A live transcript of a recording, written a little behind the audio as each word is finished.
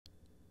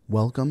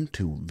Welcome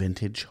to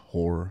Vintage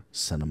Horror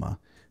Cinema.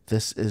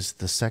 This is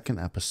the second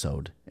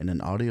episode in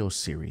an audio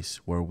series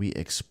where we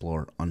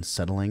explore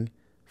unsettling,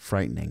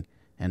 frightening,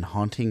 and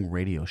haunting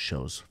radio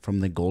shows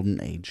from the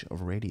golden age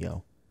of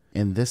radio.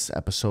 In this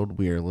episode,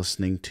 we are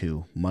listening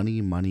to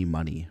Money, Money,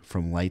 Money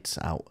from Lights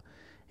Out,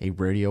 a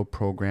radio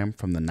program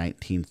from the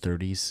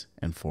 1930s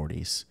and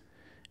 40s.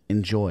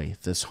 Enjoy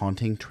this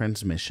haunting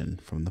transmission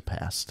from the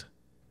past.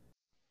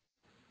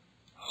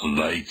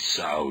 Lights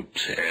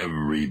out,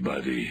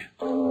 everybody.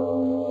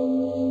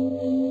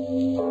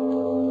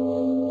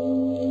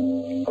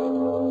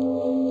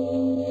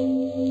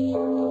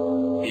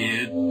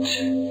 It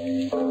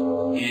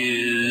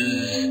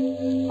is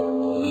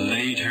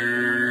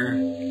later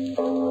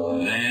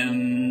than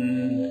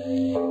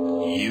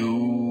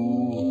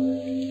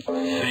you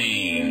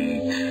think.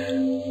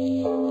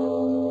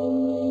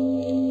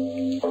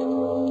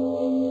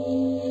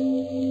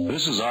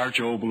 This is Arch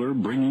Oboler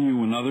bringing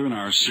you another in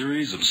our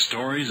series of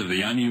stories of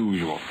the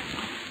unusual.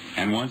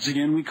 And once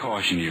again we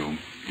caution you,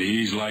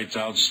 these lights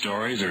out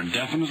stories are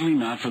definitely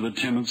not for the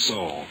timid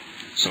soul.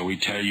 So we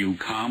tell you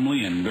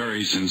calmly and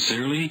very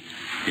sincerely,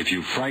 if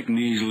you frighten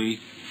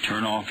easily,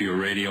 turn off your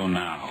radio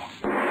now.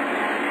 2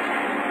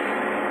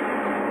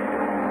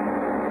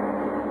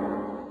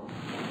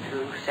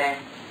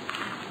 cents,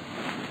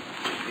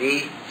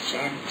 3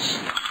 cents,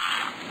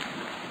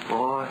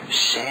 4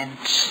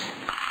 cents,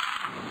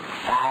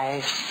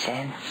 5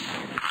 cents,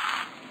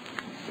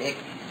 6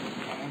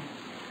 cents,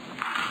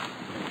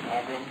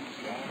 7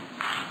 cents,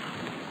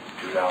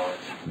 $2,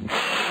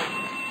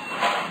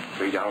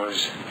 $3, $4,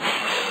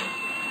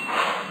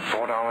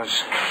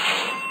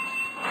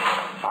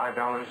 $5,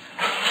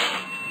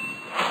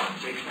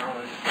 $6,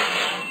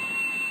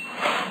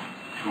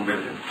 $2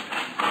 million,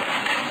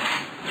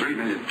 $3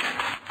 million,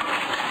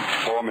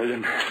 $4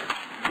 million,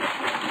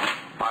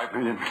 $5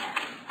 million,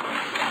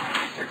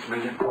 $6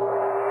 million.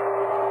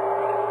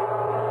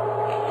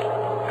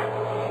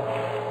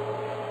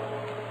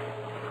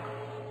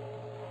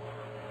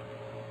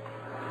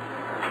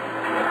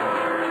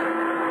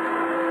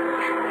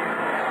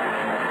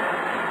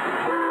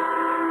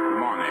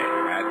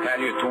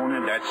 Tony,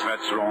 that's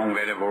what's wrong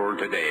with the world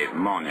today.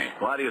 Money.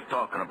 What are you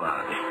talking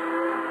about?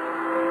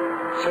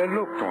 Say,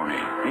 look,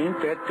 Tony, ain't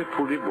that the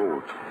pretty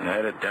boat?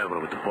 Yeah, the devil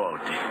with the boat.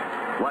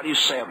 What do you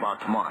say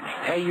about money?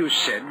 Hey, you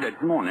said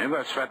that money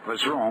was what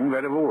was wrong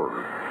with the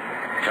world.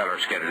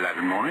 Fellas get a lot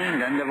of money,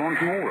 and then they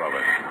want more of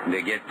it.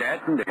 They get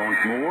that, and they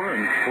want more,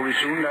 and pretty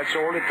soon that's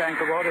all they think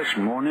about is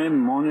money,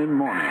 money,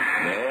 money.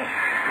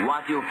 Yeah?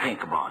 What do you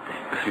think about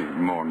that?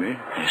 Money?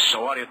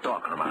 So what are you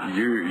talking about?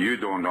 You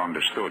don't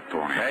understand,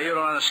 Tony. Hey, you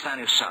don't understand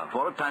yourself.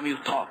 All the time you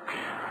talk.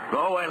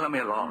 Go away and let me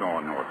alone.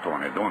 No,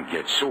 Tony, don't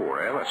get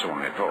sore. I was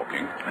only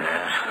talking.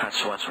 Yeah,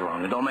 that's what's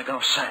wrong. It don't make no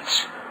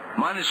sense.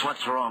 Money's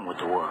what's wrong with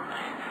the world.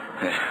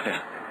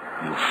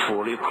 You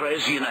fool, you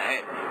crazy in the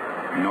head.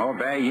 No,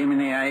 by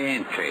Jiminy, I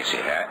ain't crazy.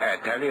 I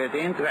tell you, it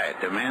ain't right.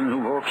 The man who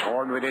works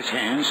hard with his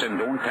hands and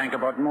don't think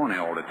about money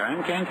all the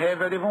time can't have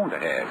what he want to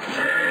have.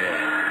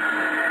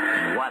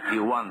 Yeah. What do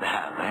you want to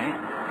have, eh?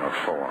 A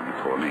farm,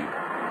 Tony.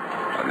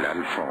 A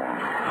little farm.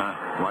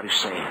 Huh? What do you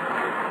say?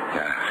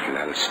 A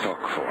little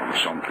stock farm,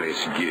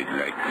 someplace good,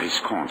 like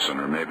Wisconsin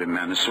or maybe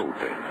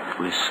Minnesota.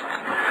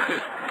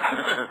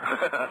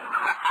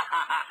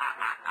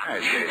 I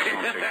say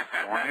something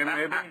funny,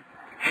 maybe?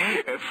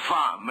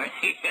 Farm,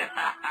 eh?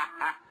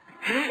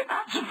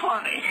 That's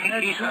funny.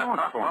 That's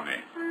not funny.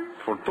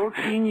 For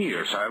 13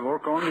 years I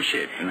work on the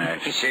ship and I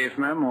save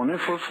my money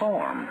for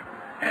farm.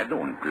 I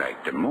don't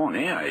like the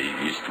money. I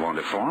just want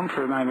a farm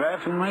for my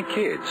wife and my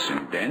kids.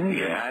 And then...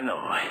 Yeah, I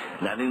know.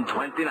 Then in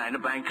 29, the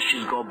bank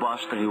she's go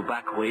bust and you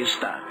back where you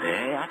start.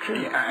 Eh,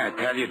 actually? Yeah, I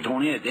tell you,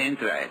 Tony, it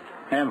ain't right.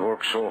 I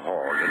work so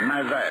hard, and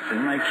my wife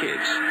and my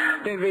kids.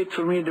 They wait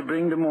for me to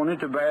bring the money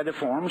to buy the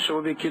farm so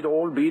we could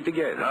all be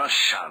together. Oh,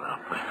 shut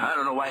up. I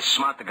don't know why a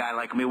smart guy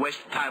like me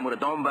wastes time with a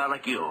dumb guy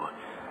like you.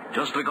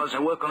 Just because I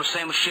work on the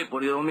same ship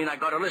with you don't mean I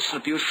gotta listen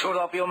to you shut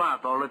up your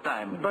mouth all the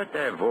time. But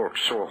I work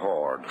so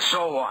hard.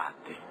 So what?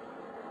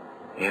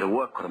 Here,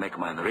 work could make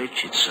man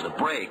rich. It's the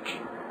break.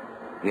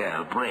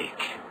 Yeah, a break.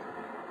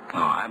 Oh,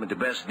 I'm the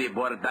best deep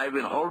water diver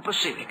in the whole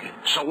Pacific.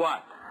 So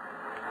what?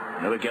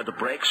 Never get the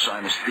break, so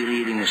I'm still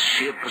eating a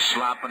ship, a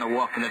slop, and a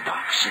walk in the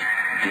docks.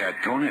 Yeah,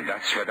 Tony,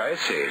 that's what I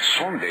say.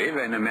 Someday,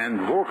 when a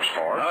man works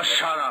hard... Oh,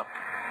 shut up.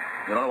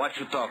 You don't know what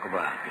you talk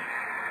about.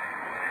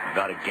 You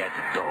gotta get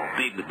the dough,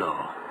 big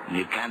dough. And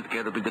you can't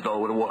get a big dough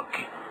with work.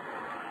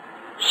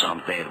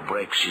 Someday the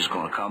break, she's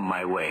gonna come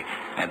my way,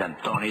 and then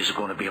Tony's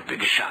gonna be a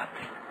big shot.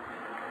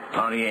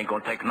 Tony ain't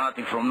gonna take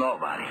nothing from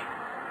nobody.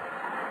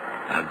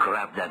 I'll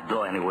grab that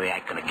dough any way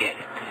I can get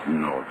it.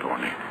 No,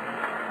 Tony.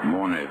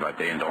 Money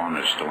that ain't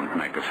honest don't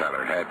make a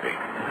feller happy.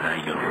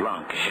 You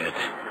lunkhead.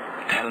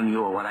 Telling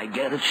you when I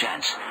get a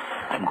chance,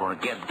 I'm gonna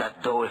get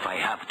that dough if I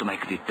have to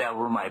make the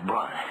devil my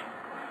brother.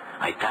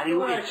 I tell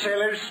you... All right,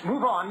 sailors,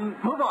 move on,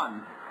 move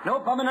on. No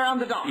bumming around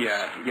the docks.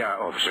 Yeah,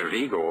 officer.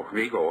 We go.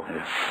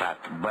 Fat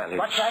belly.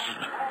 What's that?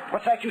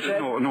 What's that you said?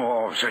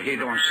 No, officer. He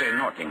don't say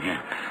nothing.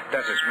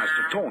 That is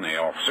Mr. Tony,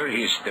 officer.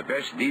 He's the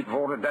best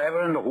deep-water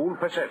diver in the whole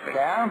Pacific.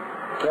 Yeah?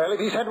 Well, if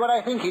he said what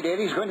I think he did,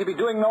 he's going to be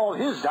doing all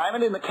his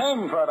diving in the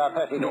King for about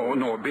 30 days.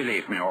 No,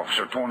 believe me,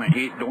 officer. Tony,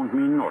 he don't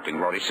mean nothing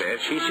what he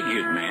says. He's a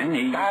good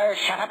man.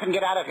 Shut up and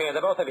get out of here,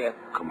 the both of you.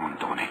 Come on,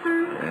 Tony.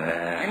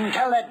 And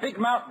tell that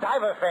big-mouth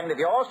diver friend of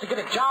yours to get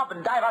a job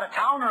and dive out of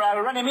town, or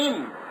I'll run him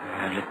in.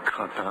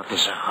 Cut out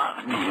this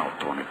heart. No,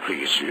 Tony,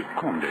 please.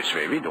 Come this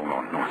way. We don't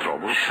want no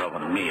trouble.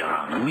 Shoving me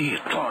around. Me,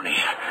 Tony.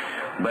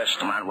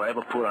 Best man we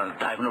ever put on a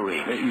diving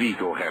rig. We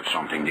go have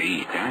something to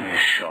eat, eh?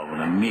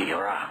 Shoving me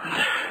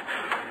around.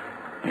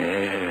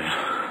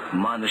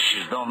 Money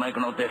don't make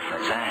no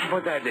difference, eh?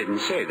 But I didn't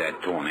say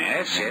that, Tony.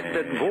 I said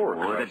that work.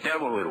 Well, the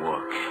devil will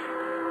work.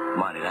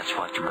 Money, that's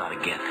what you gotta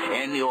get.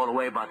 Any other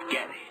way but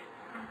get it.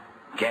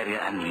 Gary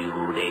and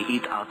you, they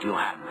eat out your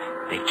hand.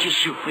 They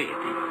kiss your feet.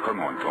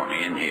 Come on,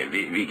 Tony, in here.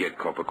 We get a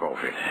cup of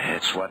coffee.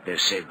 That's what they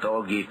say,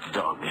 dog eat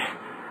dog.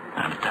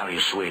 I'm telling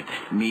you, sweet,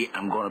 me,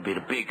 I'm gonna be the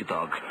big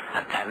dog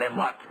and tell them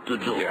what to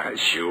do. Yeah,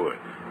 sure.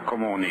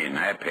 Come on in,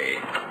 I pay.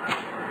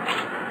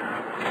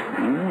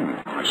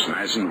 It's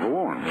nice and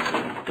warm.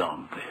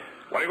 Dump.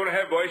 What are you going to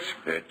have, boys?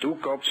 2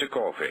 cups of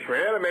coffee.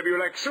 Well, maybe you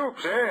like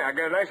soups, eh? I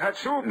got a nice hot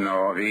soup.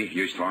 No, we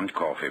just want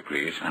coffee,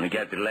 please. And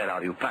get the lead out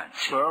of your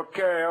pants.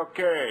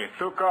 Okay.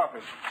 2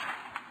 coffees.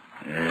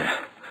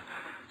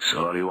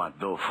 So all you want to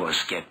do for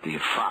is get the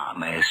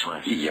farm, eh,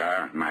 Sweat?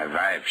 Yeah, my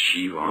wife,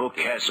 she wants... Who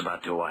cares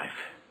about your wife?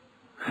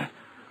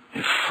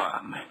 The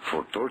farm.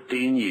 For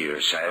 13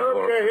 years, I've Okay,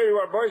 worked... here you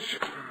are, boys.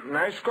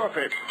 Nice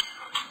coffee.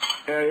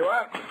 There you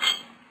are.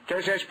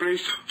 10 cents,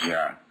 please.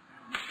 Yeah.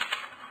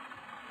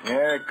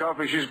 Yeah,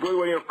 coffee, she's good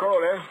when you're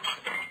cold, eh?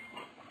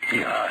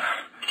 Yeah.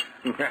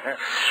 You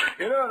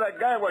know, that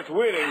guy was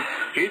winning.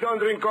 He don't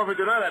drink coffee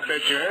tonight, I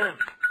bet you, eh?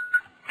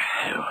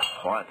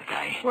 What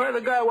guy? Well,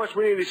 the guy was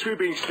winning the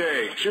sweeping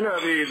stakes. You know,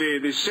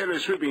 the sailor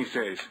sweeping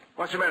stakes.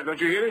 What's the matter? Don't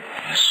you hear it?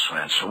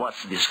 Sweat, so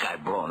what's this guy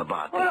blowing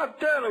about? Well, I'm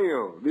telling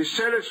you. The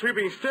sailor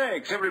sweeping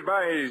stakes.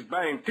 Everybody is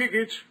buying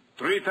tickets.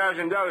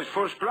 $3,000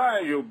 first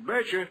prize, you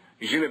betcha.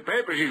 He's in the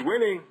papers, he's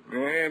winning.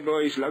 Yeah,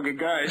 boy, he's lucky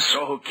guy.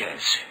 So who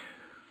cares?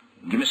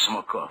 Give me some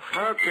more coffee.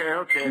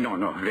 Okay. No,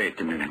 wait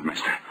a minute,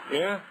 mister.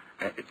 Yeah?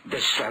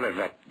 This fella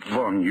that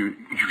won, you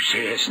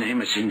say his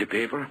name is in the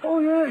paper? Oh,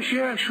 yes,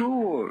 yeah,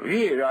 sure.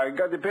 Here, I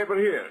got the paper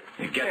here.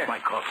 Get my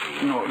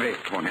coffee. No,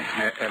 wait, Tony.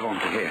 I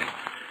want to hear.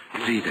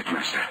 Read it,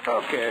 mister.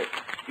 Okay.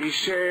 He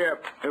say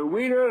a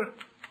winner,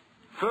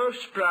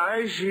 first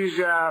prize is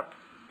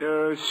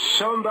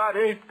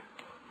somebody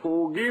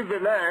who give the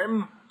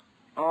name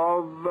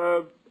of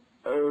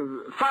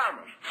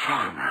farmer.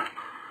 Farmer.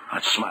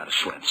 That's smart,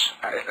 Swens.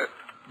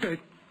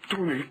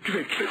 Tony,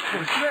 quick.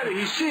 Well,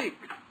 he's sick.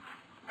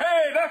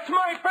 Hey, that's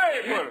my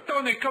paper.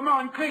 Tony, come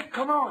on, quick,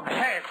 come on.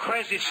 Hey,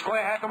 crazy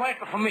square hat, wait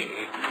for me.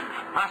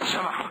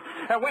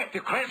 Wait,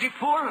 you crazy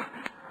fool.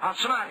 I'll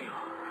smile you.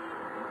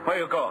 Where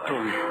you going?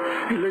 Tony,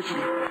 listen,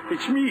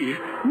 it's me.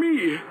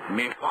 Me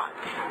what?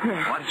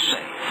 What you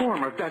say?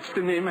 Farmer, that's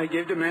the name I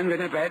gave the man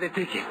when I buy the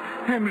ticket.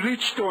 I'm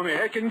rich, Tony.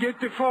 I can get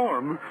the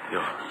farm.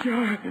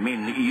 You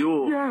mean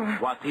you? Yeah.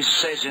 What he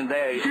says in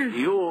there,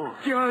 you?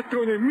 Yeah,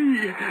 Tony,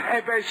 me.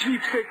 I buy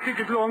sweepstake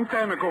ticket long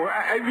time ago.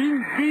 I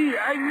win.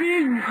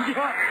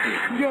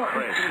 Yeah.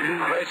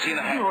 Crazy in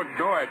the head.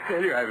 No, I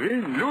tell you, I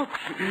win. Look.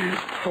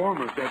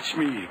 Farmer, that's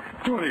me.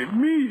 Tony,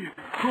 me.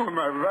 Oh,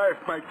 my wife,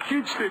 my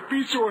kids, they'd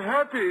be so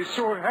happy. No,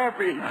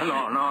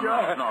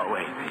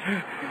 wait.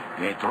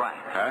 You ain't right.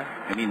 Huh?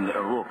 I mean,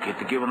 look,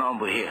 to give a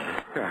number here.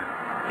 Yeah.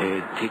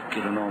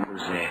 Ticket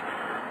numbers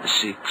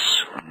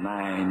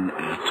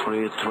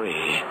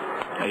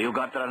 6933. You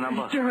got that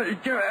number?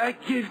 Yeah, I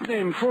gave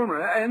name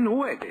Farmer. I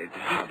know I did.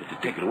 How did the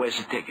ticket? Where's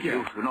the ticket?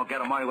 Yeah. You don't get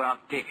the money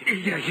without the ticket.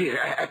 Yeah, here.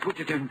 I put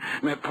it in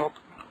my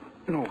pocket.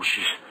 No,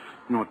 she's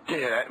not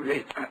there.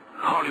 Wait.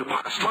 Hold your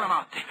pockets. Put them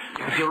out.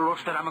 If you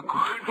lost it, I'm a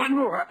good. Well,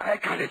 no, I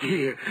got it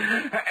here.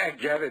 I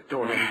got it,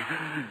 Tony.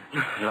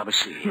 Let me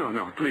see.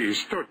 No,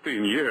 please.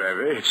 13 years, I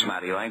wait. What's the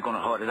matter? You ain't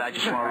gonna hold it. I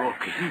just want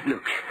to look.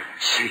 Look.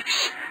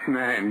 6,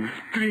 9,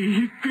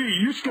 3,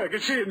 just like I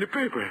say in the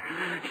paper.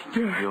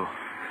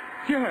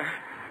 Yeah.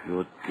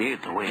 You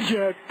did win.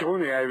 Yeah,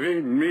 Tony, I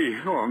win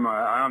me. Oh,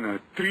 my honor.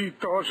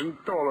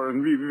 $3,000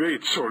 and we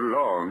wait so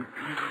long.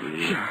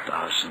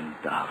 $3,000.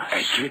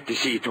 I quit the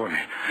sea, Tony.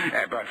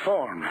 I bought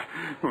farm.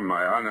 Oh,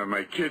 my honor,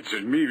 my kids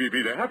and me will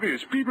be the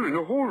happiest people in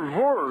the whole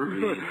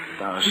world.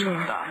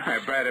 $3,000. I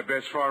buy the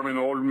best farm in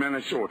all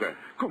Minnesota.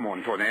 Come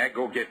on, Tony, I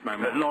go get my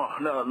money.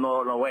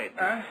 No, wait.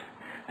 Huh?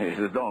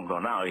 Don't go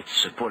now.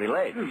 It's pretty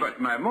late.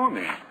 But my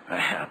money.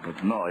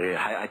 But no,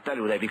 I tell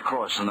you, they be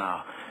crossing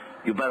now.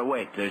 You better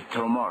wait till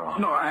tomorrow.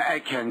 No, I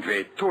can't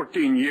wait.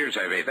 14 years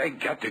I wait. I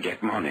got to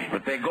get money.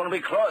 But they're going to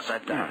be closed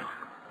that time.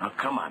 Now,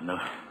 come on.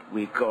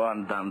 We go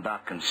on down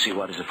dock and see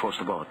what is the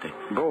first about it.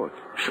 Boat?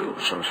 Sure.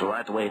 So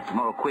right away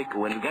tomorrow quick,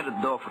 when you get the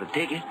door for the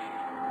ticket,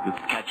 You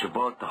can catch a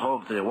boat to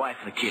home to your wife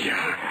and the kids.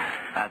 Yeah.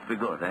 That'd be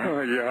good, eh? Oh,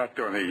 yeah,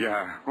 Tony,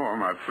 yeah. Oh,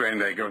 my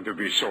friend, I'm going to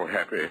be so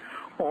happy.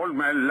 All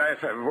my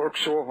life I've worked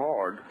so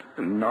hard.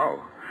 And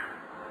now,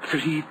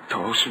 $3,000.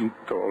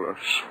 $3,000.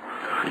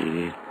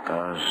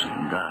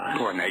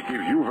 Oh, and I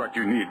give you what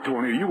you need,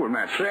 Tony. You are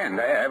my friend.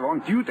 I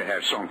want you to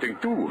have something,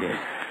 too. Yeah.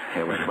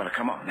 Hey, well,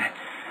 come on.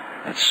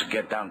 Let's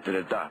get down to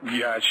the dock.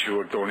 Yeah,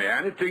 sure, Tony.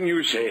 Anything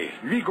you say.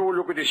 We go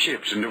look at the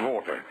ships in the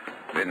water.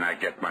 When I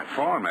get my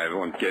farm, I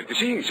won't get to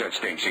seeing such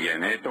things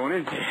again, eh,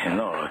 Tony?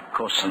 No, of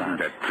course not.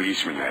 That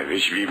policeman, I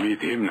wish we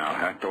meet him now,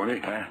 huh, Tony?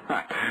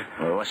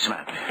 Well, what's the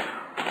matter?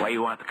 Why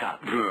you want the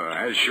cop?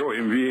 I'll show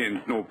him we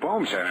ain't no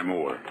bombs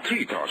anymore.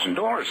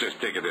 $3,000 this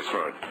ticket is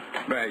for.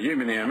 By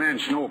Jiminy, a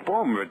man's no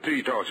bomb with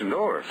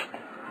 $3,000.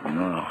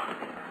 No.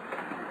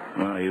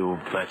 Well, you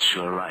bet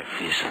your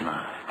life is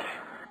not.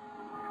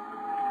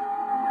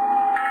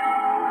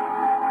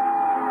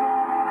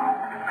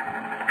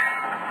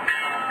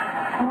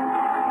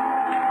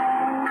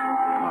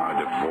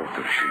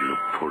 She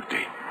looked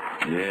pretty.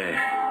 Yeah.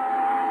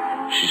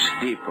 She's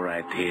deep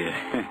right here.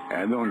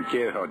 I don't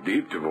care how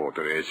deep the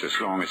water is as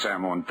long as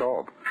I'm on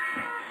top.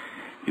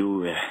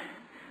 You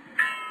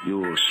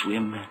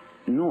swim?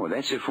 No,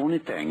 that's a funny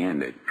thing,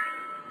 isn't it?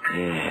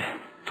 Yeah.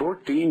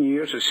 14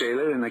 years a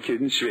sailor and I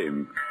couldn't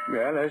swim.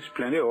 Well, there's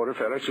plenty of other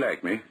fellas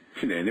like me.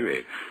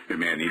 Anyway, the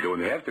man, he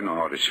don't have to know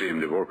how to swim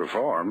to work a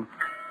farm.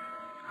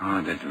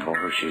 Oh, that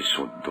water, she's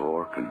so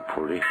dark and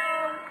pretty.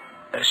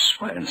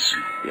 Suspense.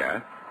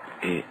 Yeah?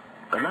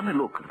 Let me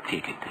look at the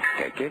ticket.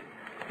 Ticket?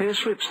 Here's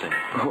Swipster.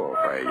 Oh,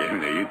 by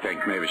you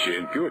think maybe she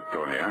ain't good,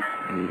 Tony, huh?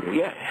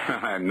 Yeah.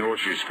 I know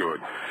she's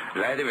good.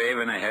 Right away,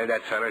 when I heard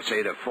that fella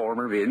say the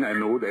former win, I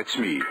know that's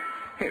me.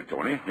 Here,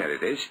 Tony, there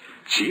it is.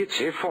 See, it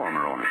say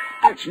former on it.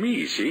 That's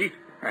me, see?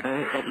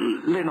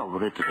 Lean over a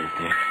little bit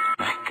there.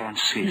 I can't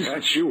see. Yeah,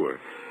 sure.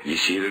 You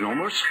see the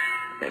numbers?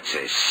 That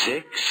says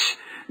 6,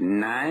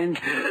 9...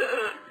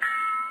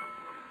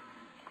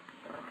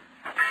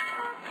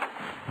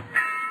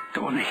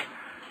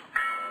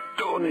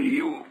 Tony,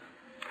 you...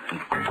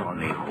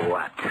 Tony,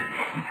 what?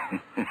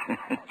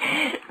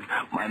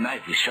 My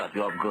knife is shot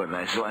you up good,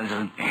 my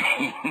Swanson.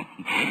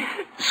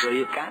 So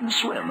you can't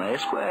swim, eh,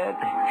 Squad?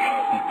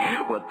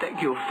 Well,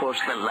 thank you for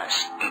the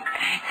last.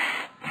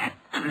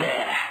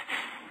 There.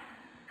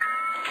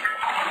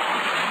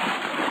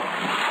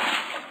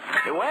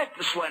 What,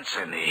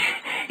 Swanson?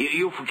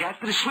 You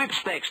forgot the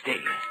sweepstakes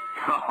ticket.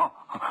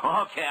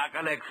 Okay, I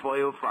collect for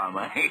you,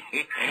 farmer.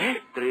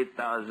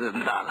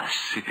 $3,000.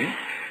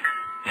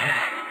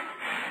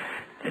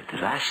 At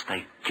last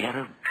I get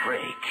a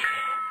break.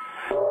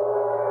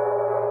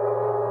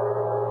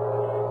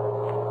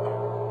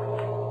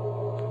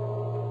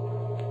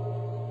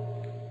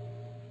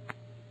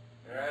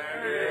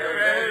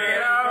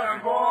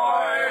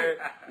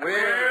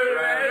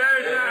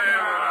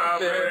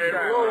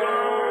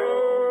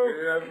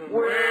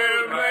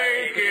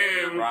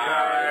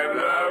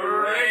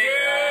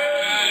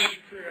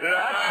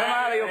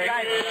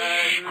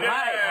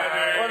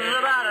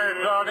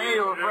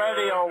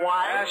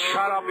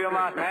 Shut up, your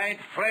mouth. I ain't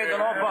afraid of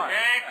no bus.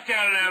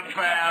 Excellent,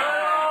 pal.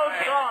 Oh,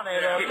 Tony,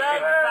 the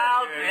best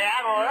out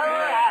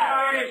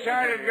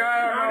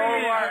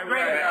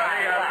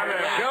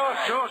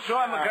Sure,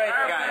 I'm a great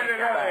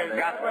guy.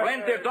 Got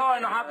plenty of dough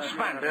and know how to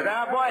spend it,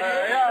 huh, boys?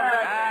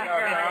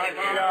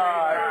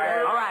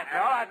 All right.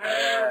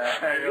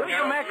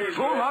 You make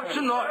too much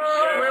noise.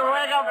 We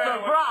wake up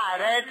the bride,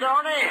 eh,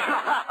 Tony?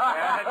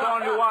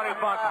 Don't you worry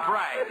about the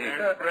bride.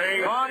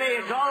 Tony,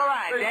 it's all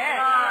right, eh?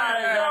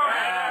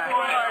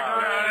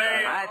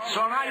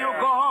 So now you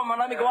go home and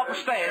let me go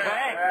upstairs,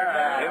 eh?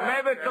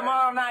 Maybe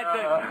tomorrow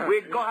night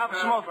we go have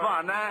some more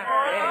fun, eh? All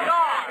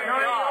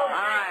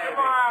right.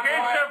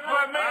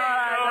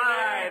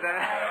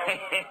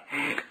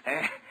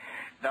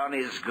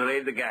 Tony's a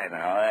great guy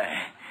now, eh?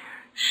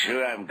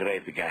 Sure, I'm a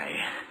great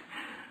guy.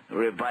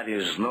 Everybody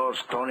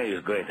knows Tony is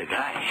a great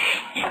guy.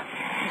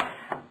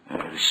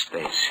 There he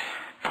stays.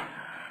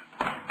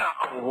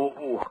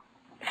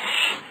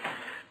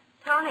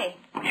 Tony,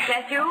 is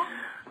that you?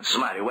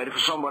 Somebody waiting for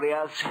somebody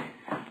else?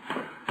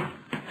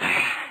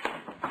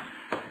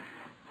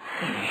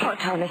 Oh,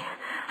 Tony,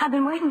 I've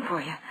been waiting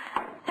for you.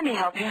 Let me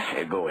help you.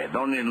 Hey, go ahead.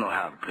 Don't need no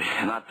help.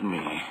 Not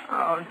me.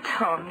 Oh,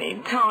 Tony,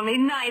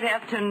 night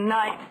after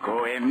night.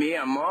 Go ahead, me.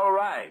 I'm all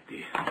right.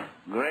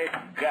 Great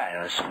guy,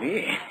 that's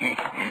me.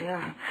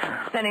 Yeah,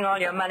 spending all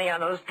your money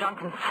on those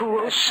drunken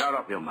fools. Shut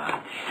up, your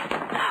mouth.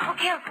 Oh,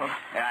 careful.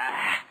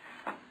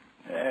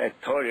 I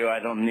told you I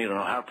don't need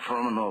no help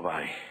from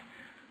nobody.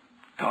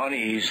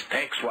 Tony, he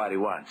takes what he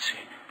wants.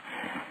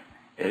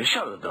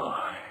 Shut the door.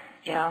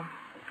 Yeah.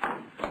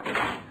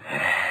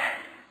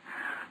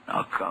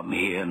 Now come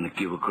here and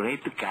give a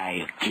great guy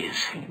a kiss.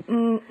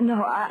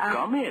 No, I...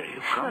 Come here, you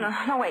come.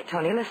 No, wait,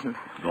 Tony, listen.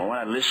 Don't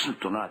want to listen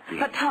to nothing.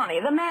 But, Tony,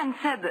 the man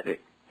said that...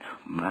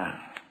 Man?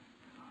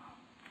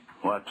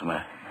 What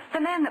man?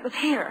 The man that was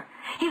here.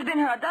 He's been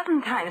here a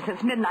dozen times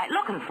since midnight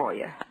looking for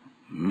you.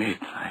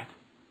 Midnight?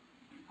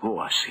 Who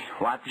was he?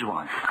 What did he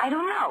want? I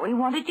don't know. He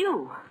wanted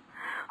you.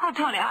 Oh,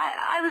 Tony,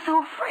 I was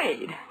so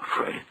afraid.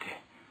 Afraid?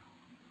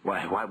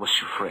 Why was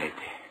you afraid?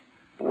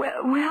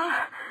 Well...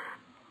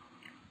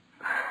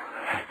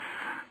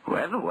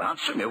 Well,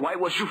 answer me. Why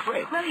was you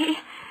afraid? Well,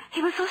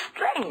 he was so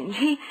strange.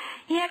 He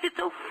acted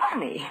so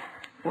funny.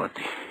 What?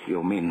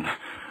 You mean...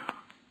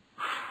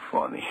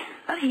 funny?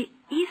 Well, he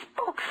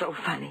spoke so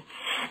funny.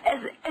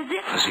 As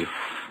if... As if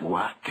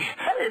what?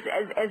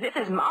 Well, as if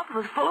his mouth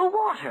was full of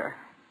water.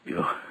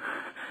 You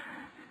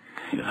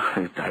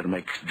tried to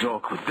make a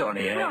joke with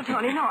Tony, eh? No,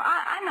 Tony, no.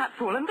 I'm not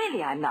fooling.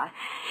 Really, I'm not.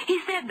 He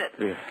said that...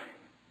 Yeah.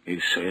 He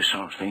say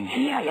something?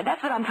 Yeah,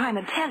 that's what I'm trying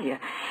to tell you.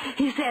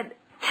 He said,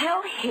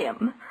 tell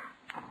him...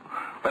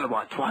 Well,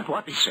 what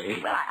did he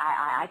say? Well,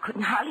 I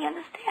couldn't hardly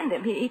understand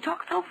him. He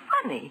talked so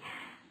funny.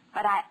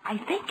 But I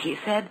think he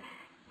said,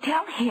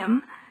 tell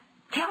him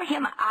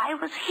I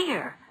was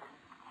here.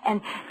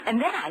 And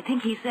then I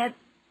think he said,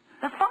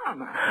 the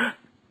farmer.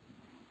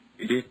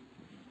 The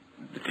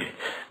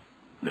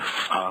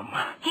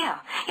farmer? Yeah,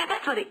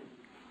 that's what he...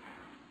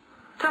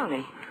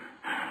 Tony,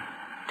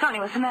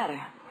 what's the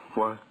matter?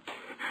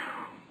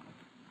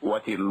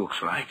 What he looks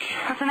like.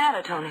 What's the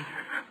matter, Tony?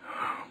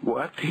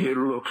 What he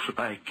looks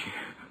like.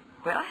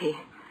 Well, he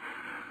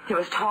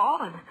was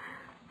tall,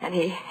 and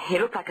he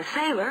looked like a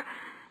sailor,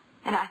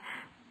 and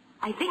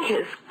I think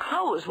his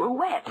clothes were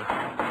wet.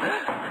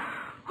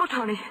 Oh,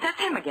 Tony, that's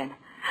him again.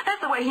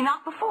 That's the way he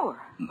knocked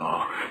before.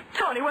 No.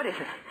 Tony, what is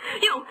it?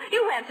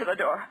 You answer the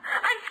door.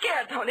 I'm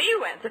scared, Tony.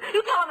 You answer.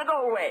 You tell him to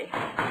go away.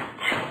 Tony,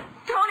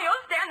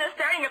 don't stand there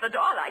staring at the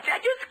door like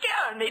that. You're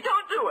scaring me.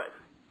 Don't do it.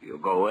 You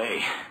go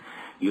away.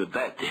 You're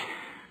dead.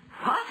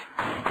 What?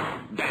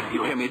 Dead,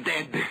 you hear me?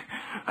 Dead.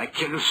 I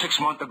killed you 6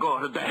 months ago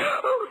today.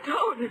 Oh,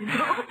 Tony,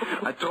 no.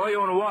 I throw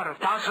you in the water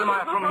 1,000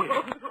 miles from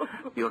here.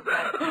 You're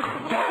dead.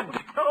 Dead.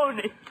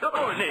 Tony.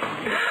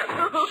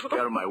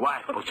 Scare my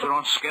wife, but you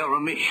don't scare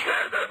me.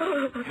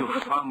 You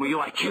found me,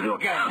 I kill you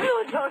again.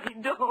 No, Tony,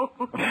 don't.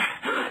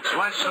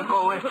 Swanson,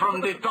 go away from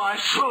the door.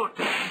 Shoot.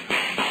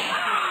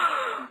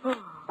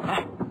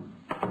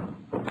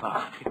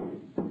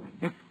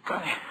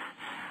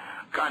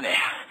 Connie.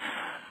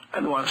 I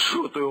don't want to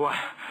shoot you.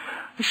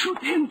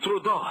 Shoot him through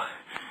the door.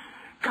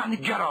 Connie,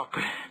 get up.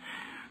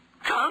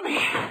 Connie.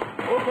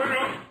 Open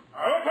up.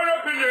 Open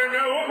up in there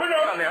now. Open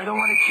up. Connie, I don't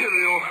want to kill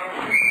you.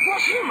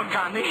 What's him,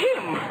 Connie?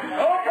 Him.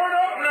 Open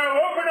up now.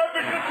 Open up.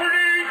 It's the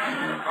police.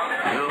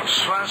 You,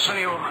 Swanson,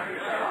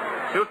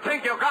 you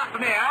think you got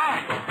me,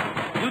 eh?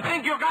 You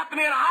think you got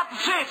me in a hot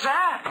seat,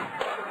 eh?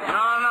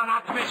 No,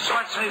 not me,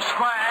 Swanson, you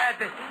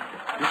squarehead.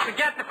 You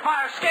forget the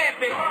fire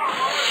escape.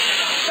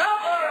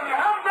 Stop!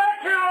 Come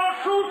back here,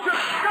 I'll shoot you.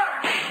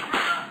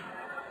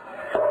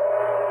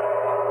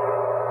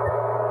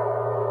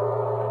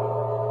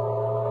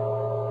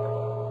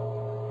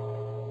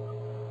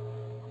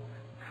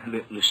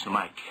 Listen,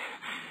 Mike,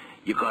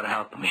 you gotta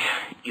help me.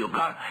 You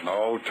gotta...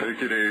 No,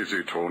 take it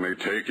easy, Tony.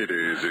 Take it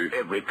easy.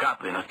 Every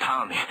cop in the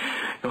town,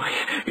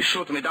 he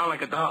shot me down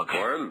like a dog.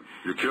 Well,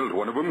 you killed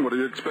one of them. What do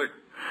you expect?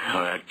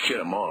 I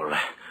killed them all.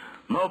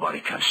 Nobody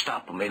can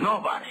stop me.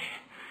 Nobody.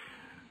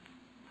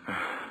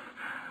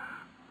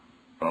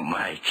 Oh,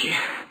 Mike,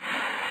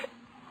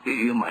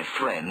 you're my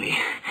friend.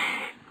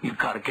 You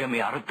gotta get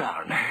me out of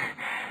town.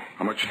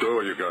 How much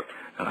dough you got?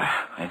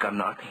 I ain't got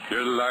nothing.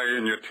 You lie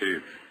in your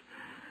teeth.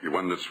 You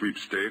won the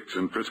sweepstakes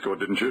in Frisco,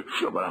 didn't you?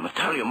 Sure, but I'm gonna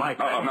tell you, Mike.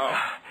 No.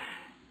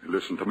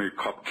 Listen to me,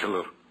 cop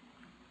killer.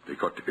 They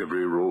got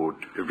every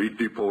road, every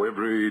depot,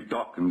 every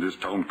dock in this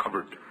town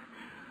covered.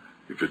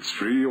 If it's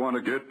free you want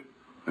to get,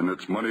 then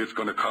it's money it's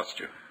going to cost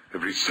you.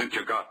 Every cent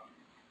you got.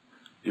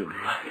 You'll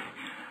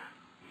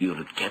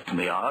get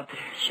me out?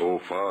 So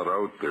far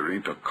out, there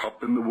ain't a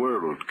cop in the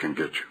world can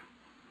get you.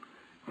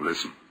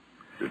 Listen,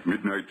 at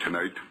midnight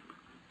tonight,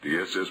 the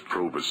SS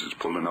Probus is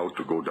pulling out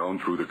to go down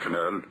through the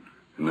canal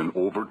and then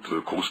over to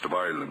the coast of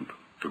Ireland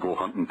to go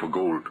hunting for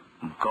gold.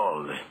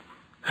 Gold?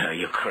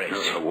 You're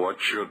crazy.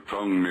 Watch your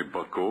tongue, me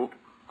bucko.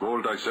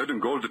 Gold, I said,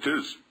 and gold it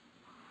is.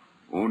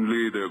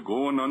 Only they're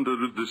going under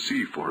the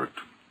sea for it.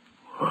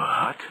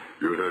 What?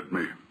 You heard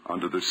me.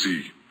 Under the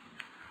sea.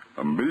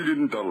 $1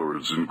 million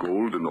in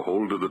gold in the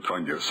hold of the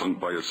Tanya, sunk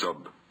by a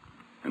sub.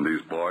 And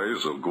these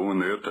boys are going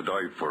there to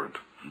die for it.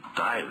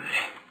 Die?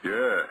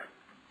 Yeah.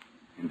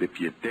 And if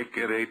you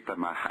decorate the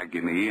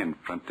mahogany in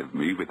front of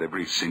me with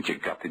every cent you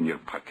got in your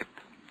pocket,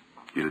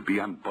 you'll be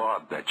on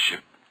board that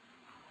ship.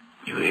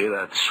 You hear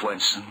that,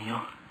 Swenson? You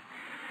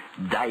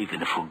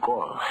diving for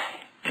gold.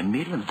 $1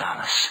 million.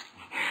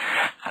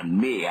 And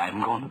me,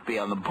 I'm going to be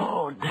on the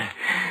board.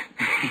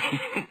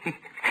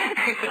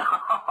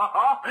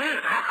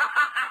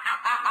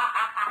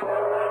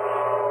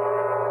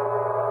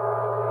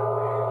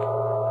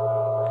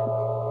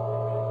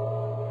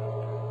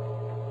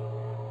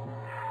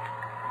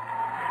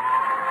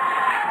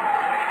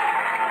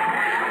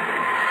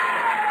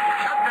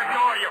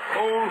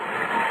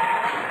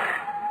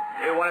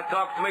 You want to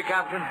talk to me,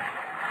 Captain?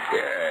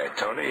 Yeah,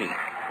 Tony.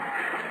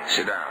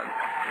 Sit down.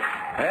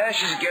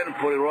 She's getting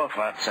pretty rough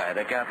outside,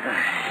 Captain?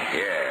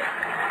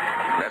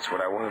 Yeah. That's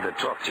what I wanted to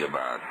talk to you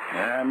about.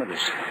 I'm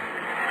listening.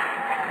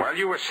 While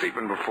you were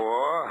sleeping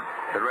before,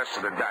 The rest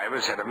of the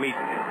divers had a meeting.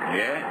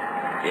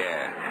 Yeah?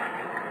 Yeah.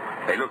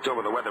 They looked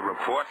over the weather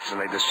reports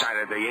and they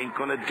decided they ain't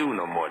gonna do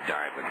no more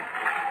diving.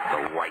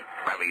 The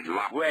white-bellied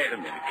lot. Wait a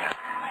minute, Captain.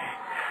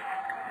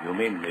 You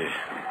mean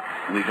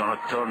we gonna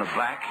turn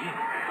back?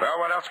 Well,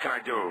 what else can I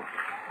do?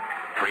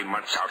 3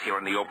 months out here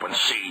in the open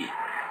sea.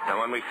 And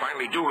when we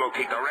finally do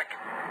locate the wreck,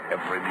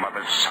 every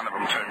mother's son of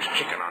them turns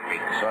chicken on me.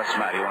 So what's the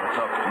matter? You want to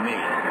talk to me?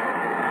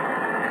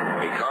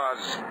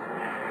 Because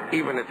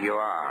even if you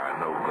are a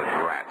no-good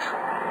rat,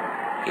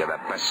 you're the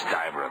best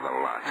diver of the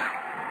lot.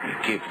 You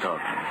keep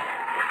talking.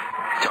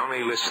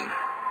 Tony, listen.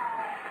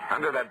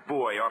 Under that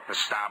buoy off the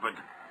starboard,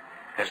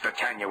 there's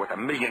Titania with $1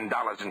 million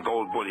in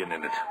gold bullion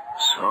in it.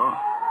 So?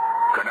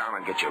 Go down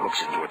and get your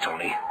hooks into it,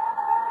 Tony.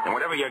 And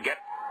whatever you get,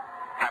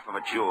 half of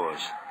it's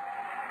yours.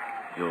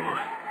 You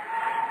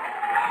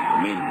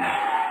mean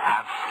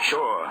half?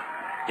 Sure.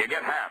 You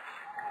get half.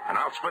 And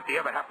I'll split the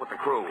other half with the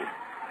crew. $1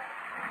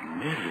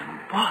 million?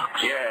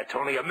 Yeah,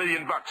 Tony, $1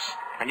 million.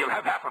 And you'll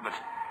have half of it.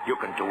 You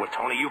can do it,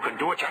 Tony. You can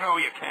do it. You know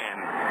you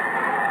can.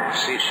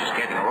 See, she's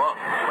getting rough.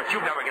 But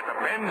you never get the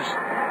bends.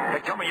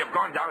 They tell me you've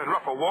gone down in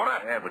rougher water.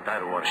 Yeah, but I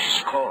don't want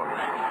she's cold.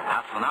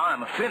 Half an hour,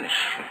 I'm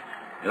finished.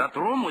 In that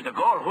room with the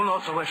gold, who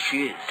knows where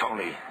she is?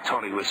 Tony,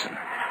 listen.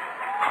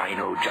 I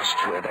know just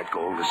where that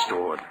gold is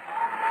stored.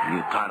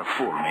 You trying to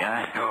fool me,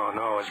 eh?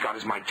 No, as God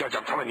is my judge,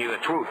 I'm telling you the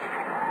truth.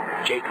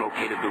 Jake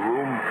located the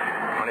room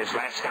on his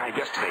last dive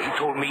yesterday. He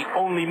told me,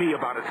 only me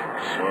about it.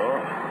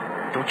 So?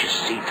 Don't you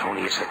see,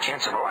 Tony, it's the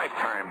chance of a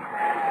lifetime.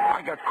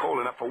 I got cold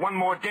enough for one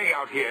more day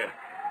out here.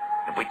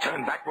 If we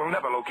turn back, we'll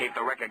never locate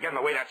the wreck again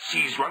the way that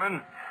sea's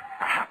running.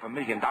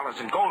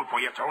 $500,000 in gold for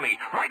you, Tony,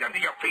 right under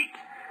your feet.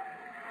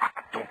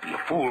 Don't be a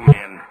fool,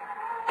 man.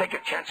 Take a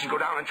chance and go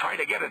down and try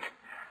to get it.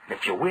 And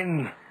if you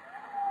win,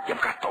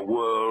 you've got the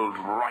world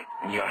right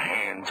in your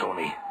hand,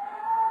 Tony.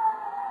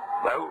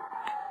 Well,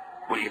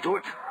 will you do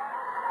it?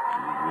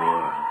 The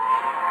world.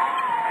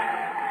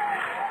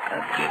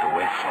 I'd get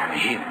away from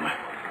him.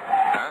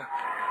 Huh?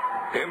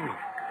 Him?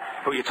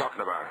 Who are you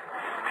talking about?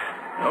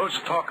 I was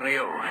talking to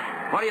you.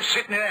 What are you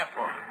sitting there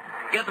for?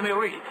 Get me a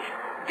read.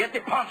 Get the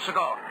pumps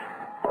going.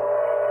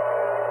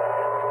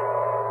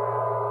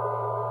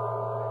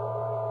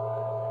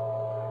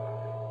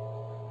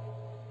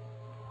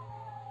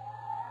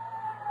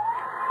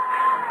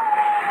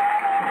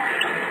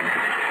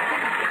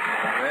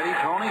 Ready,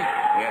 Tony?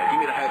 Yeah, give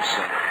me the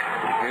headset.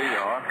 Here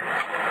you are.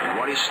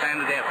 What are you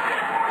standing there for?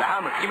 The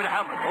helmet. Give me the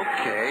helmet.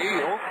 Okay.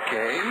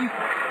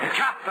 The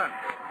captain.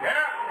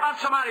 Yeah?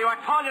 What's the matter? I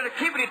told you to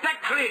keep the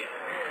deck clear.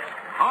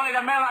 Only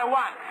the men I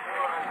want.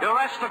 The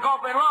rest to go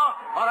below,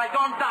 or I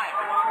don't die.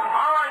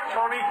 All right,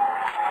 Tony.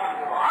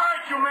 All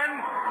right, you men.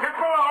 Get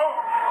below.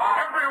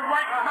 Every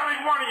white-bellied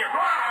one of you.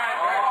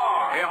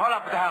 Hey, hold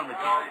up with the helmet.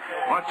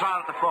 Want to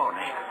try on the phone.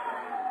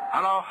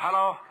 Hello?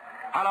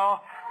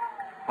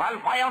 Well,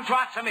 why don't you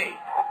answer me?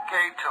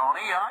 Okay,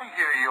 Tony, I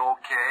hear you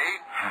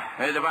okay.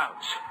 Here's the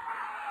bounce.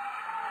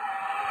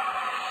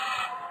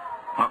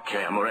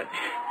 Okay, I'm ready.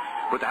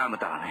 Put the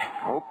helmet on.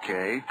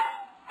 Okay.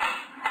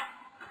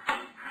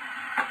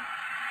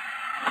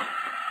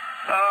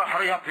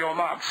 Hurry up, you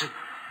mugs.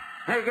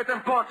 Hey, get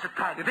them ports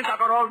tight. You think I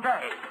got all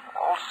day?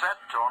 All set,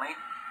 Tony.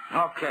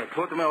 Okay,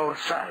 put them over the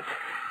side.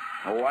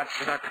 Watch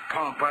that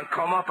pump. I'll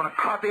come up and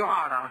cut your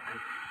heart out.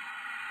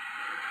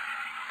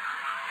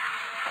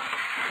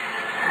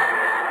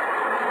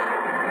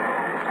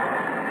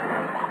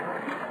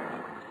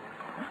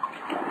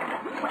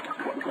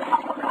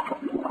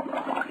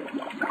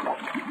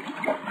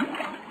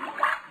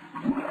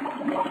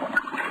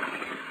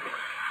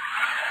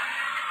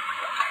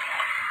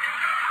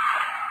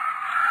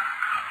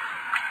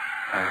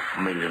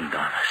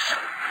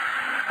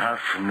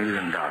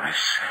 $500,000.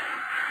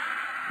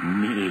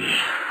 Me.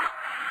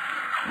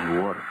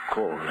 Water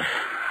cold.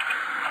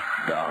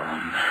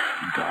 Down.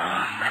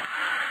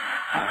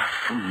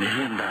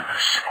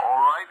 $500,000. All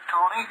right,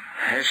 Tony?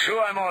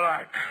 Sure, I'm all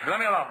right. Let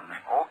me alone.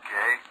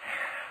 Okay.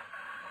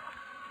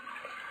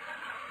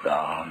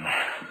 Down.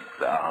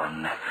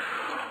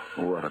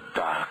 Water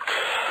dark.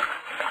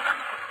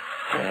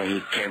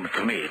 He came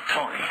to me,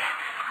 Tony.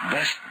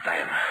 Best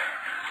diver.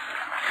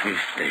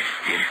 50.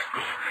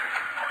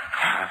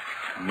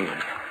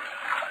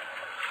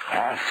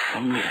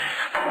 $500,000.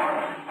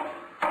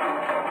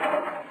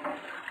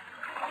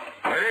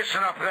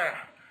 Listen up there.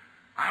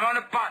 I'm on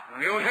the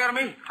bottom. You hear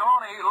me?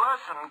 Tony,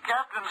 listen.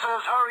 Captain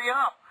says hurry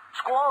up.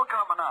 Squall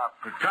coming up.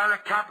 Tell the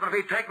captain if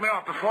he take me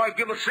off before I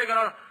give a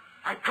signal,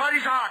 I cut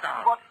his heart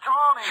out. But,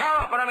 Tony...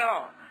 Shut up and let me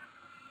alone.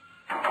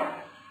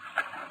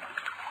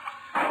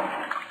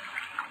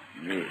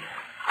 Me.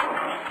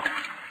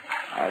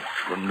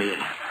 $500,000.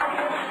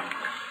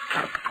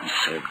 Captain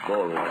said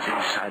gold was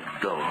inside the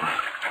door.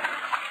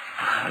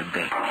 I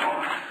bet.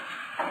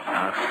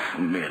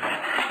 $500,000.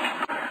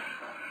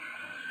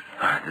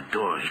 At the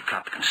door, the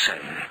captain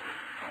said,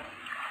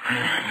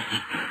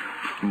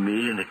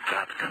 me and the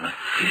captain are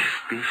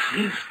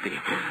 50-50.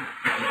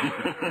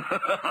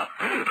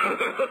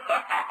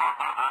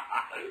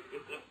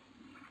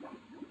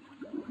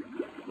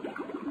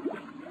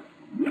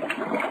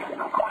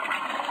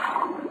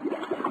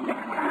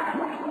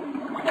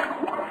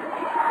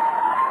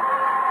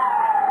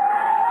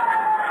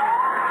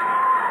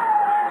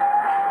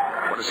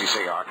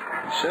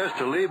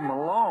 to leave him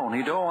alone.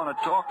 He don't want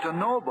to talk to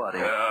nobody.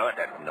 Oh,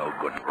 that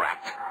no-good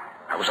rat.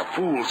 I was a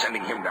fool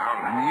sending him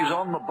down. He's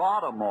on the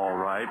bottom, all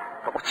right.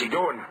 But what's he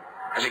doing?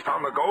 Has he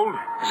found the gold?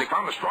 Has he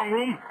found the strong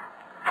room?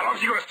 How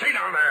long's he going to stay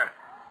down there?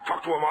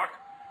 Talk to him, Art.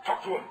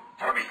 Talk to him.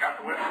 Tell him he's got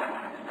to win.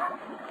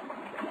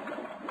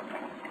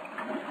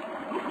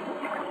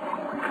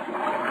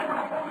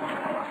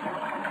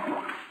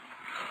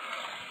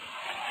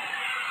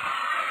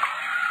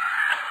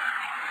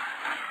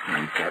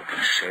 And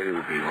Captain said it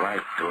would be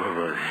right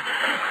over the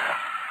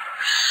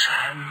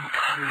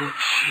Santa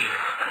Lucia.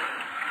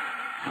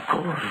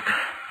 Gold.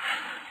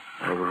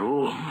 A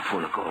room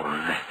full of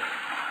gold.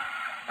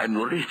 And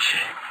rich.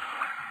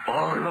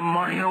 All the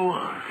money in the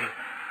world.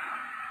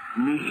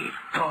 Me,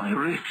 Tony,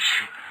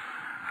 rich.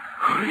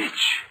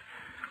 Rich.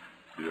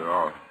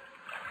 Yeah.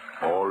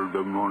 All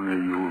the money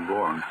you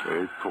want,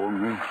 eh,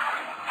 Tony?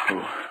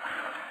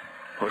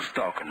 Who's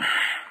talking?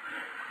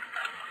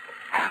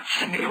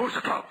 Answer me, who's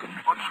talking?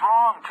 What's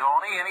wrong,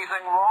 Tony?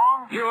 Anything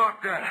wrong? You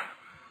up there.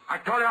 I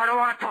told you I don't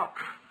want to talk.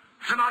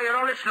 So now you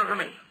don't listen to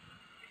me.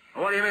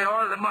 What do you mean,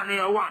 all the money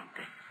you want?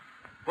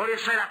 What do you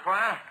say that for,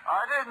 huh?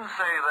 I didn't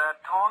say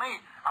that, Tony.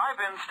 I've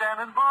been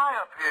standing by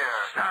up here.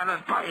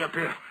 Standing by up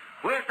here?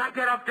 Wait till I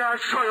get up there, I'll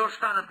show you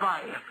standing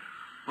by.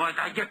 Wait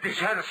till I get this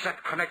head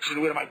set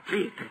connection with my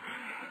feet.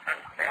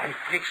 I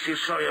fix you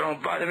so you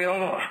don't bother me no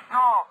more.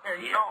 No,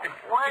 wait,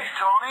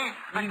 Tony.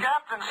 The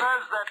captain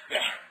says that...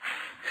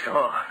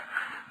 So,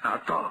 now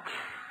talk.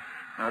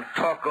 Now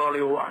talk all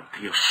you want,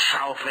 you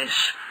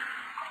sourface.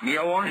 Me,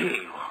 I won't hear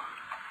you.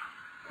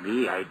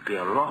 Me, I'd be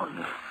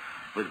alone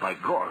with my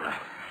gold.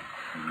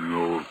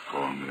 No,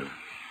 Tony.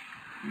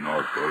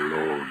 Not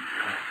alone.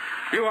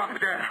 You up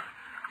there.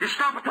 You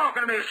stop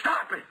talking to me.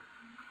 Stop it.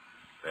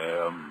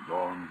 I am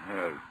down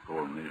here,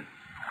 Tony.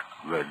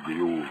 With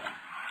you.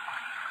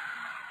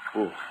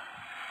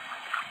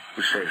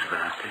 Who says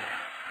that?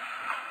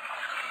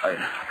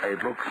 I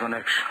broke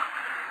connection.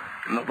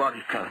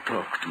 Nobody can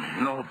talk to me.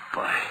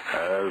 Nobody.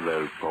 I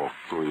will talk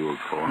to you,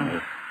 Tony.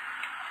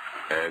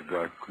 I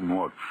got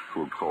much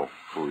to talk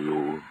to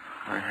you.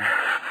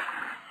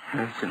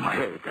 It's in my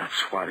head,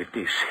 that's what it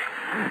is.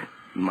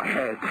 In my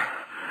head.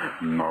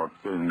 Not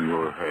in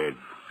your head.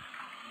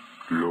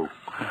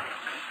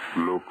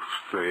 Look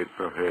straight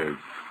ahead.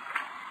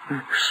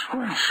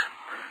 Suspense.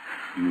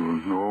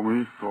 You know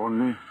me,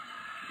 Tony?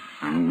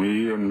 And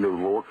me in the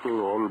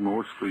water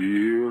almost a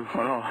year.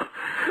 Oh,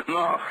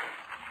 no.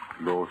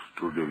 Close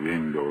to the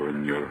window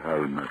in your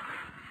helmet.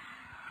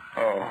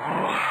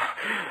 Oh.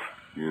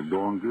 You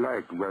don't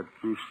like what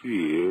you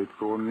see, eh,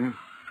 Tony?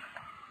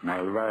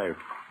 My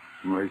wife,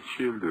 my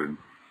children,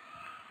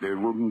 they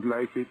wouldn't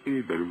like it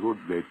either, would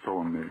they,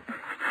 Tony?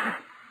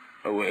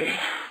 Away.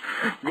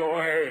 Go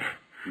away.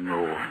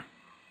 No,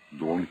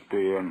 don't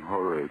be in a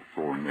hurry,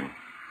 Tony.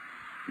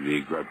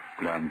 We got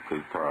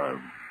plenty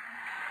time.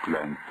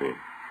 Plenty.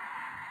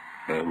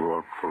 I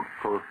worked for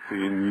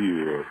 13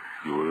 years.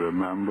 You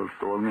remember,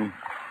 Tony?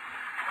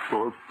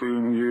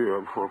 14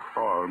 years for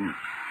farm.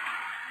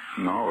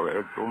 Now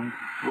I don't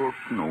work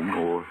no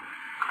more.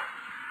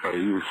 I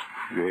used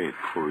to wait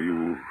for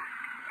you.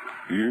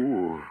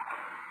 You.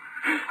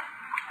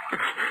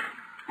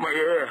 My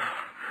ear.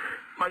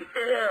 My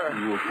ear.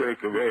 You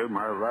take away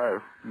my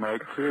wife, my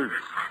kids,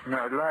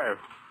 my life.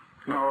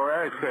 Now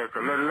I take a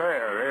little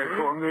air, eh,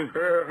 Tony?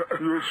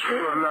 You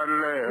steal a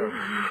little air.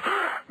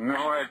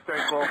 Now I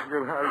take off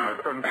your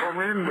helmet and come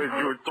in with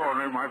you,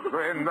 Tony, my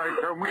friend. I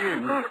come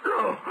in. No.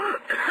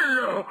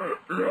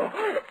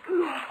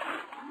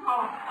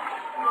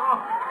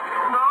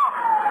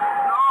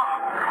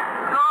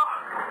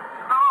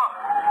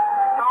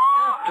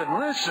 Captain,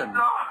 listen.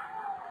 No.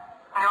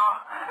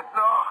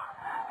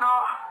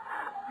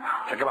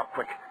 Take him up,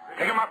 quick.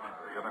 Take him up.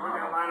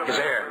 His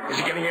air. Is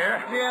he getting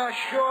air? Yeah,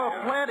 sure,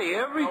 plenty.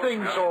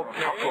 Everything's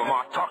okay. Talk to him,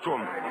 Art. Talk to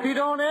him. He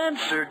don't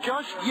answer,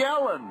 just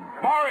yelling.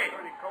 Maury,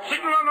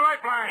 signal on the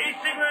lifeline. He's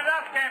signaling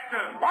us,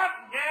 Captain. What?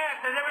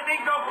 Yes, says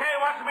everything's okay.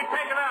 Wants to be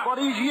taken up. But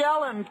he's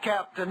yelling,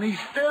 Captain. He's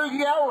still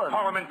yelling.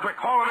 Haul him in, quick.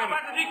 Haul him How in.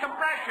 about the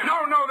decompression?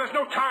 No, there's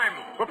no time.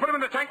 We'll put him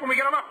in the tank when we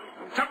get him up.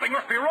 Something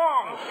must be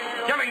wrong.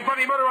 Yelling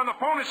bloody murder on the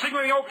phone is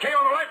signaling okay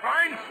on the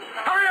lifeline.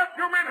 Hurry up,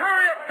 you men,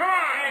 hurry up. Come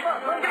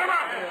on. Get him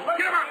up.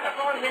 Get him up.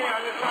 Come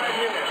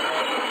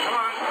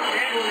on.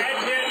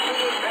 That's it.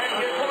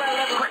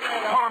 Quick,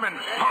 haul him in.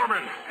 Haul him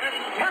in.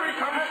 Here he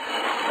comes.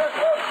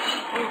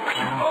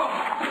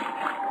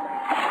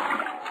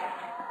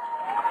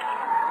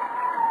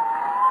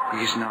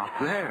 He's not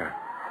there.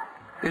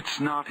 It's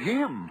not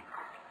him.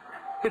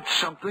 It's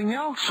something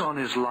else on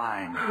his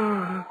line.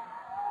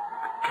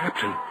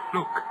 Captain,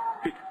 look.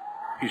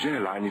 His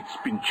airline, it's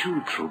been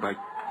chewed through by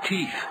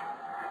teeth.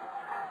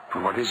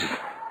 But what is it?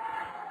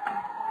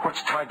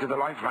 What's tied to the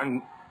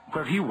lifeline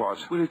where he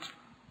was? Well, it's...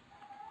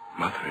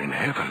 Mother in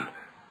heaven.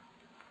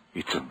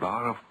 It's a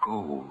bar of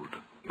gold.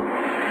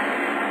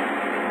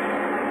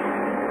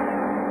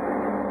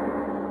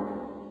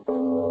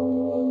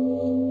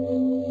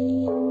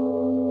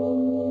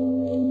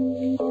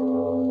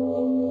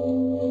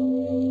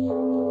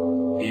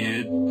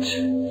 It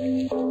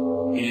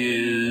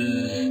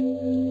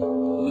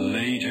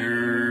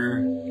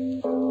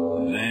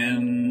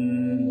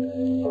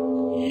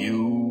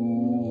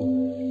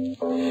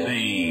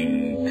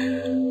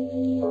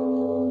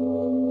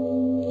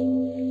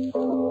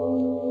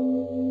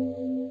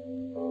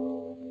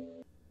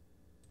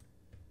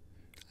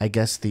I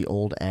guess the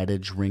old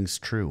adage rings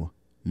true.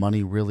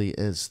 Money really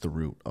is the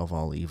root of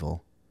all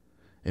evil.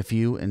 If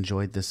you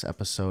enjoyed this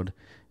episode,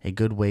 a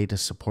good way to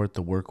support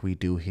the work we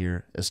do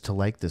here is to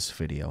like this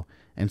video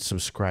and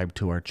subscribe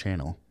to our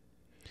channel.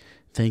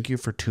 Thank you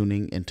for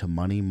tuning into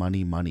Money,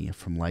 Money, Money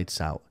from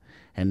Lights Out,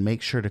 and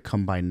make sure to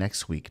come by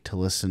next week to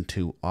listen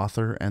to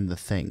Author and the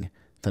Thing,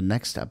 the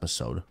next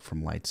episode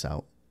from Lights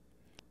Out.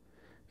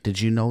 Did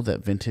you know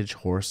that Vintage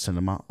Horror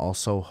Cinema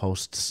also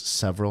hosts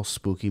several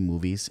spooky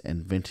movies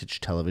and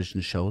vintage television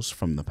shows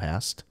from the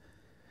past?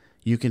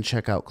 You can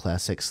check out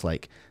classics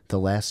like The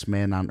Last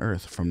Man on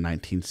Earth from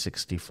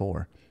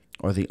 1964,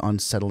 or the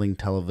unsettling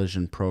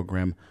television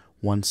program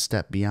One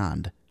Step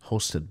Beyond,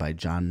 hosted by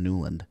John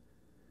Newland.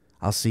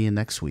 I'll see you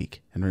next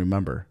week, and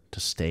remember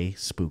to stay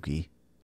spooky.